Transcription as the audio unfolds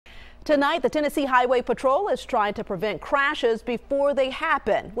Tonight, the Tennessee Highway Patrol is trying to prevent crashes before they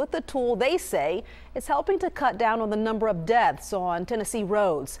happen with the tool they say is helping to cut down on the number of deaths on Tennessee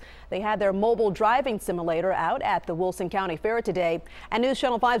roads. They had their mobile driving simulator out at the Wilson County Fair today, and News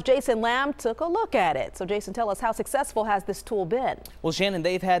Channel 5's Jason Lamb took a look at it. So Jason, tell us, how successful has this tool been? Well, Shannon,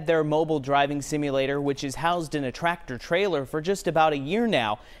 they've had their mobile driving simulator, which is housed in a tractor trailer, for just about a year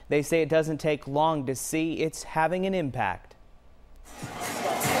now. They say it doesn't take long to see it's having an impact.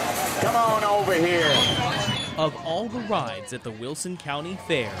 Come on over here. Of all the rides at the Wilson County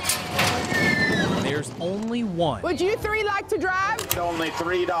Fair, there's only one. Would you three like to drive? It's only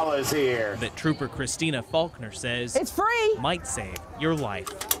 $3 here. That Trooper Christina Faulkner says It's free. might save your life.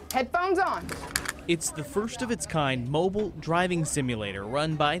 Headphones on. It's the first of its kind mobile driving simulator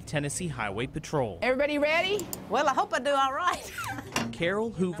run by Tennessee Highway Patrol. Everybody ready? Well, I hope I do all right.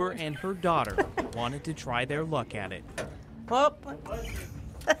 Carol Hoover and her daughter wanted to try their luck at it. Whoop.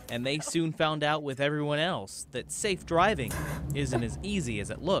 And they soon found out with everyone else that safe driving isn't as easy as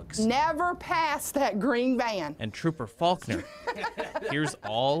it looks. Never pass that green van. And Trooper Faulkner here's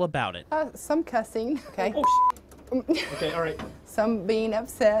all about it. Some cussing. Okay. Okay, all right. Some being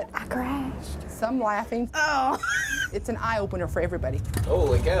upset. I crashed. Some laughing. Oh. It's an eye-opener for everybody.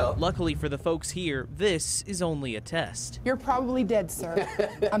 Holy cow. Luckily for the folks here, this is only a test. You're probably dead, sir.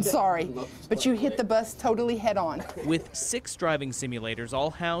 I'm sorry, but you hit the bus totally head-on. With 6 driving simulators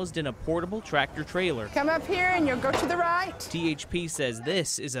all housed in a portable tractor trailer, Come up here and you'll go to the right. THP says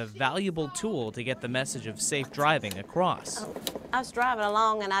this is a valuable tool to get the message of safe driving across. I was driving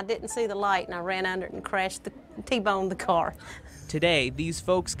along and I didn't see the light and I ran under it and crashed, T-boned the car. Today, these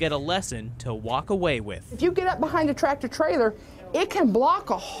folks get a lesson to walk away with. If you get up behind a tractor trailer, it can block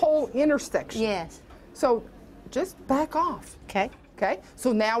a whole intersection. Yes. So just back off. Okay. Okay?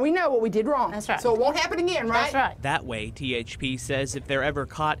 So now we know what we did wrong. That's right. So it won't happen again, right? That's right. That way, THP says if they're ever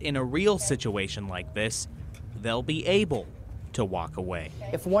caught in a real situation like this, they'll be able to walk away.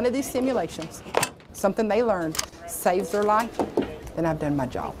 If one of these simulations, something they learned, saves their life, then I've done my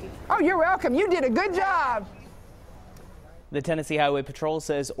job. Oh, you're welcome. You did a good job. The Tennessee Highway Patrol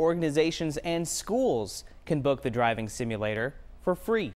says organizations and schools can book the driving simulator for free.